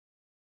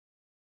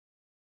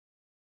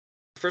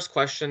first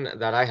question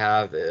that I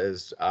have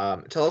is,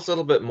 tell us a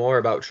little bit more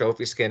about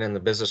Trophy Skin and the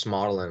business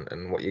model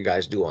and what you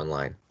guys do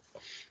online.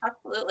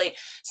 Absolutely.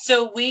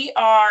 So we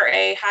are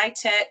a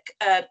high-tech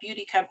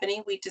beauty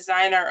company. We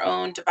design our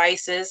own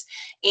devices,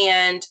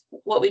 and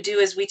what we do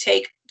is we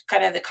take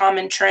kind of the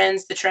common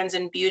trends, the trends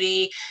in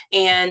beauty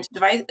and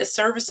device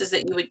services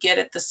that you would get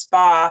at the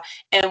spa,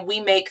 and we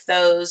make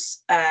those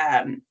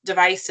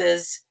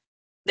devices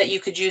that you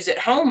could use at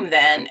home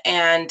then,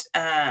 and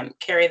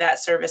carry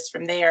that service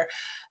from there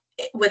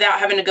without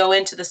having to go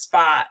into the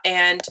spa.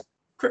 And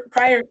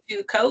prior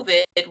to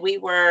COVID, we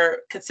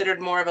were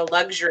considered more of a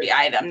luxury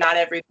item. Not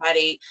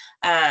everybody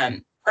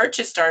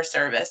purchased our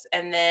service.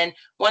 And then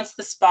once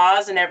the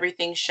spas and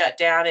everything shut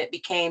down, it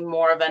became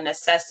more of a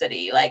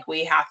necessity. Like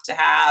you have to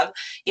have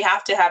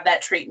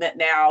that treatment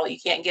now. You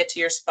can't get to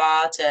your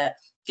spa to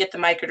get the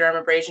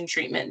microdermabrasion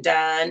treatment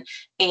done.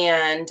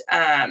 And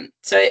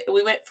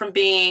we went from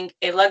being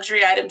a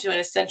luxury item to an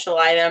essential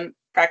item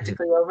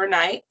practically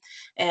overnight.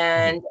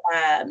 And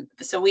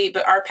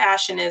but our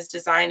passion is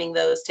designing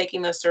those,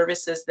 taking those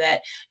services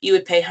that you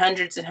would pay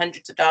hundreds and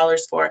hundreds of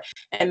dollars for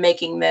and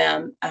making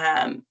them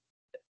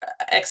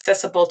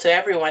accessible to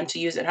everyone to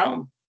use at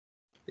home.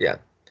 Yeah.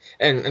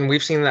 And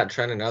we've seen that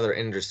trend in other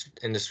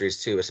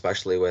industries too,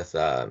 especially with,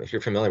 if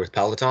you're familiar with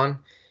Peloton.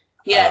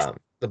 Yes.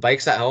 The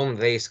bikes at home,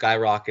 they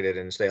skyrocketed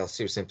in sales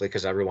too, simply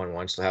because everyone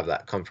wants to have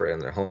that comfort in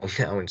their home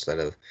now instead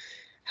of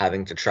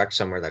having to trek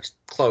somewhere that's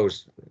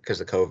closed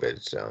because of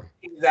COVID. So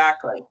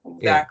exactly.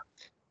 Yeah.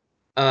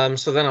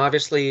 So then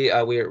obviously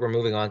we're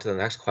moving on to the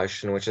next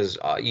question, which is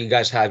you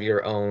guys have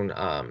your own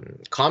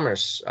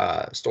commerce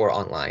store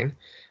online.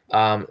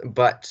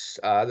 But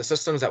the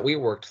systems that we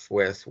worked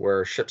with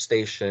were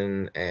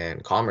ShipStation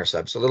and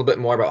CommerceHub. So a little bit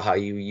more about how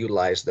you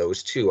utilize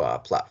those two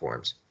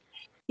platforms.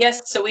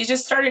 Yes, so we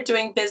just started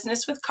doing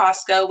business with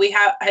Costco. We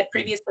had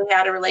previously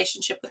had a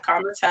relationship with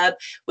CommerceHub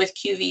with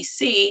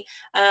QVC.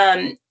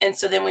 And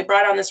so then we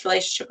brought on this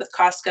relationship with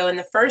Costco. In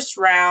the first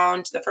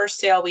round, the first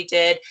sale we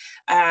did,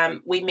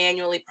 we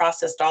manually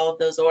processed all of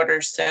those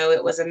orders. So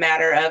it was a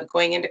matter of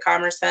going into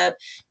CommerceHub,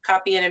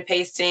 copying and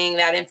pasting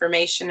that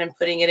information and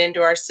putting it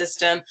into our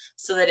system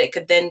so that it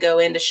could then go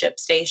into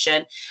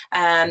ShipStation.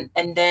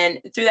 And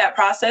then through that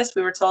process,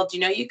 we were told,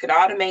 you could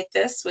automate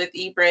this with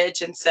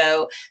eBridge. And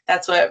so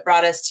that's what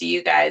brought us to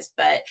you guys.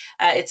 But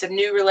it's a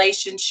new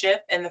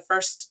relationship, and the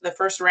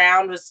first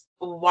round was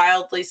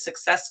wildly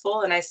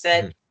successful. And I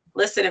said,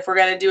 listen, if we're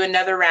going to do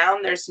another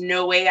round, there's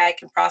no way I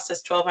can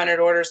process 1,200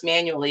 orders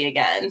manually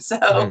again.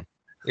 So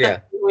yeah,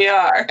 we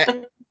are.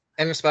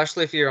 And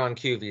especially if you're on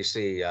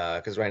QVC,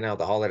 because right now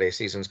the holiday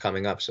season's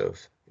coming up. So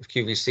if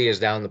QVC is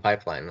down the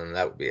pipeline, then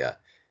that would be a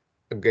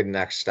good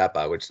next step,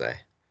 I would say.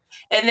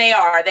 And they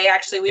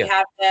actually, we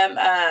have them,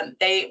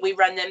 we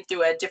run them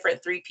through a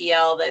different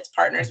 3PL that's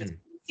partners with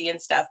QVC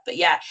and stuff. But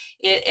yeah,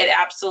 it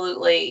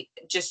absolutely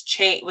just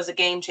was a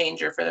game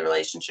changer for the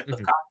relationship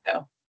with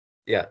Costco.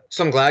 Yeah,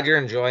 so I'm glad you're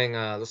enjoying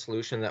the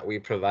solution that we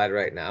provide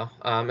right now.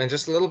 And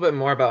just a little bit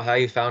more about how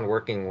you found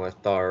working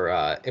with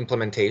our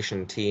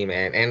implementation team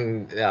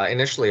and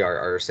initially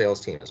our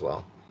sales team as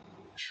well.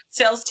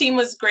 Sales team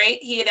was great.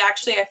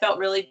 I felt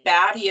really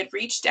bad. He had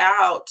reached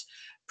out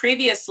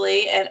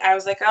previously, and I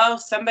was like, oh,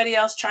 somebody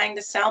else trying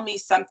to sell me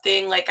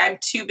something. Like, I'm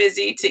too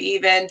busy to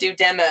even do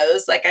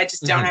demos. Like, I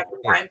just don't have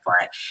the time for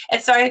it. And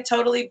so I had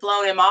totally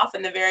blown him off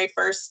in the very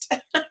first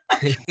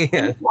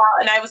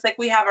and I was like,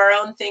 we have our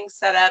own thing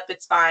set up.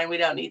 It's fine. We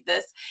don't need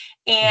this.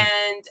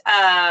 And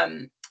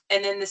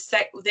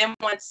then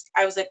once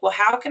I was like, well,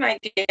 how can I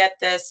get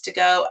this to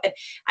go? And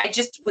I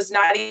just was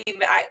not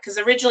even, because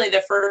originally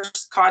the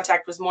first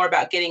contact was more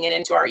about getting it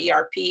into our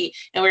ERP.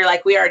 And we were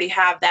like, we already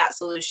have that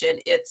solution.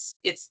 It's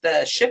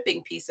the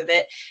shipping piece of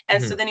it.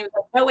 And so then he was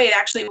like, no, wait,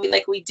 actually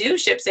we do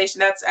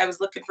ShipStation. I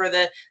was looking for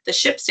the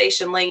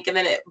ShipStation link, and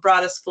then it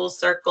brought us full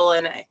circle,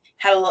 and I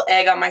had a little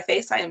egg on my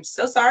face. I am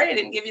so sorry. I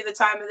didn't give you the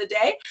time of the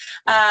day.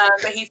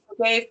 But he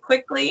forgave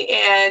quickly,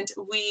 and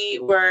we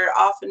were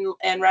off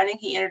and running.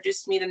 He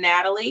introduced me to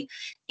Natalie,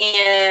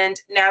 and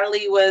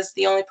Natalie was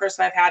the only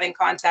person I've had in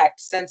contact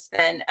since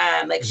then.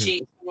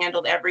 She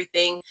handled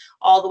everything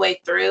all the way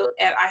through,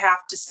 and I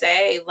have to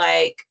say,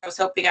 I was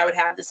hoping I would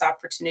have this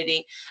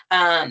opportunity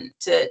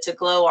to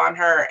glow on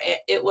her.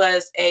 It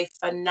was a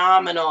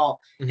phenomenal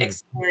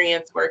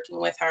experience working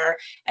with her.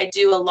 I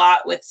do a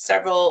lot with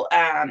several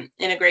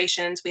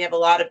integrations. We have a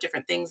lot of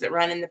different things that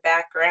run in the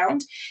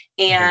background,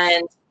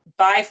 and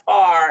by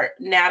far,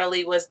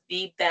 Natalie was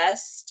the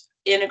best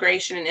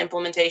integration and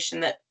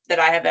implementation that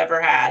I have ever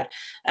had.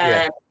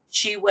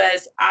 She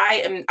was,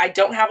 I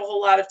don't have a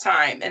whole lot of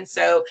time. And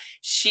so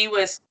she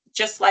was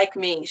just like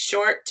me,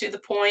 short, to the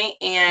point,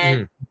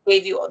 and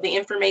gave you the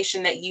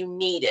information that you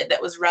needed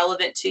that was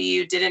relevant to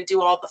you, didn't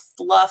do all the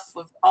fluff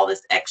of all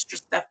this extra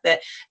stuff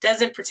that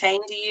doesn't pertain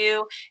to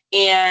you.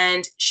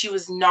 And she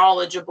was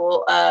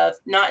knowledgeable of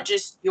not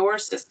just your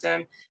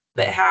system,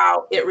 but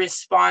how it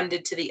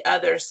responded to the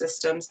other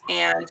systems,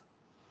 and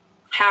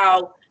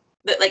how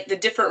the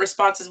different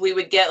responses we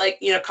would get.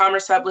 Like,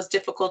 Commerce Hub was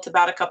difficult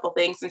about a couple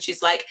things, and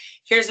she's like,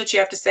 here's what you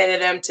have to say to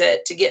them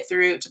to get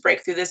through, to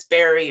break through this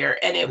barrier.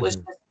 And it was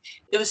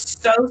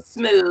so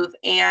smooth,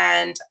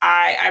 and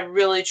I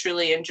really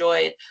truly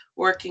enjoyed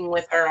working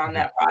with her on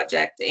that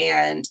project,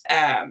 and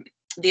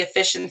the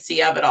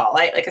efficiency of it all.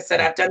 Like I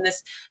said, I've done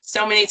this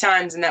so many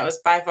times, and that was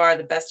by far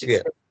the best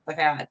experience I've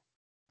had.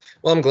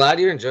 Well, I'm glad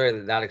you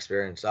enjoyed that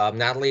experience.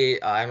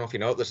 Natalie, I don't know if you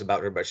know this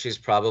about her, but she's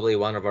probably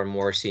one of our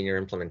more senior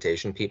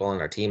implementation people on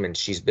our team, and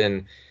she's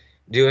been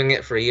doing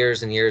it for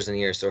years and years and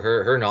years. So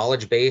her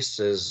knowledge base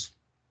is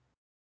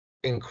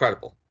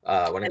incredible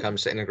when it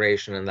comes to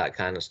integration and that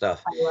kind of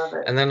stuff. I love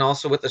it. And then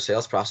also with the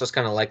sales process,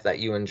 kind of like that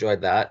you enjoyed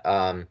that.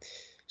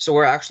 So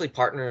we're actually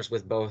partners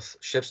with both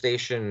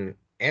ShipStation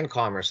and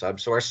CommerceHub.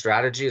 So our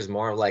strategy is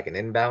more like an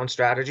inbound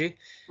strategy.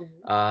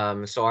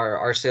 So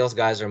our sales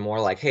guys are more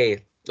like,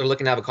 hey, they're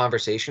looking to have a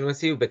conversation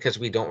with you because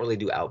we don't really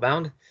do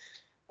outbound.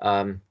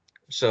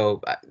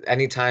 So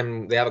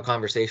anytime they have a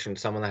conversation,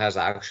 someone that has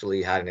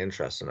actually had an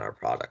interest in our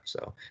product.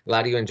 So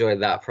glad you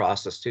enjoyed that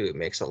process too. It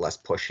makes it less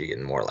pushy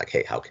and more like,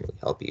 hey, how can we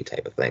help you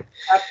type of thing.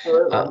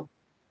 Absolutely.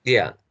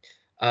 Yeah.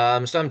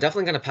 So I'm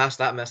definitely going to pass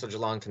that message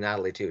along to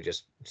Natalie too,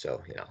 just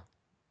so,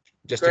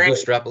 just to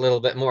boost her up a little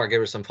bit more,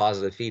 give her some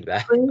positive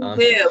feedback. Please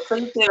do.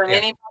 And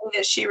anybody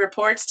that she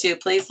reports to,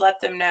 please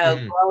let them know.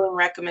 Glowing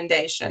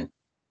recommendation.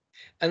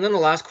 And then the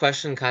last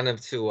question, kind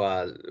of to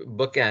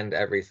bookend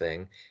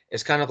everything,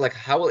 is kind of like,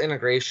 how will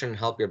integration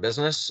help your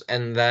business?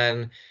 And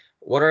then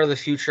what are the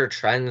future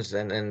trends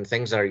and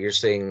things that you're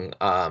seeing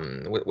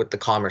with the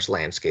commerce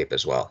landscape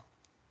as well?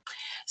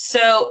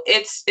 So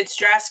it's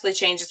drastically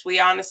changed. We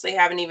honestly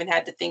haven't even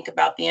had to think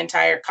about the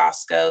entire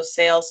Costco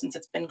sale since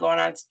it's been going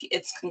on.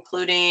 It's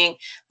concluding.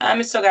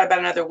 It's still got about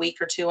another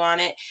week or two on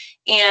it,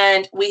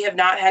 and we have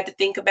not had to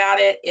think about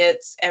it.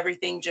 It's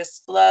everything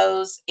just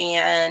flows,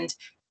 and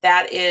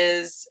that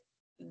is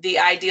the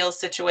ideal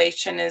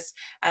situation is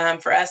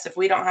for us. If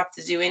we don't have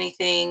to do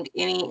anything,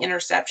 any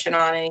interception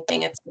on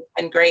anything, it's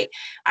been great.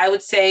 I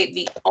would say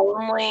the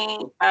only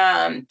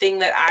thing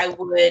that I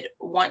would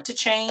want to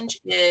change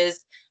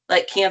is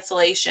like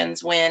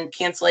cancellations. When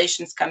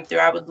cancellations come through,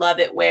 I would love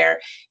it where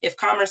if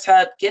Commerce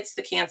Hub gets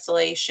the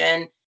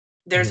cancellation,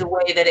 there's a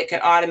way that it can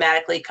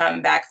automatically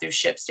come back through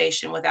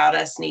ShipStation without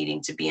us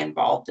needing to be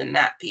involved in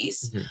that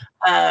piece.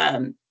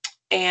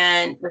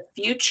 And the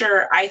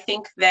future, I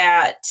think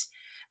that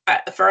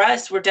for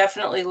us, we're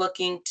definitely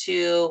looking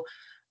to,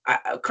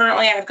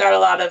 currently I've got a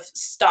lot of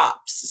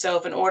stops. So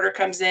if an order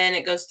comes in,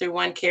 it goes through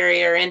one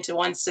carrier into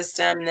one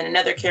system, and then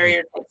another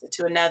carrier takes it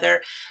to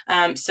another.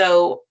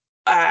 So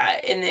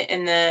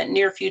in the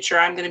near future,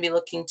 I'm going to be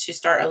looking to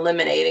start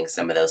eliminating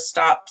some of those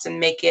stops and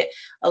make it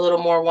a little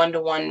more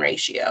 1-to-1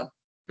 ratio.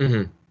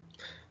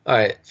 All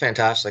right,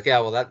 fantastic. Yeah,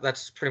 well,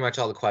 that's pretty much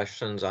all the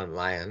questions on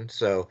my end.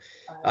 So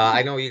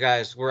I know you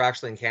guys, we're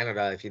actually in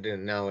Canada, if you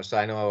didn't know. So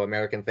I know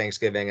American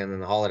Thanksgiving and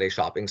then the holiday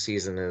shopping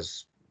season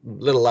is a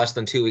little less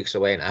than 2 weeks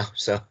away now.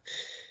 So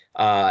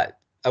I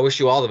wish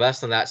you all the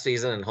best in that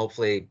season, and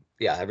hopefully,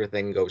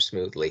 everything goes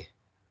smoothly.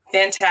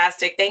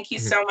 Fantastic. Thank you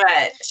so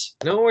much.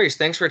 No worries.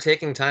 Thanks for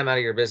taking time out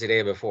of your busy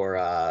day before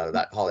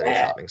that holiday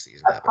shopping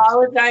season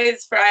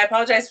happens. I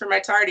apologize for my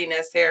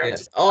tardiness here.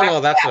 Oh,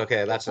 no, that's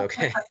okay. That's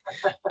okay.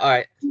 All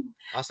right.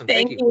 Awesome.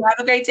 Thank you. Have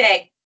a great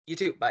day. You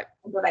too. Bye.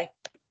 Bye-bye.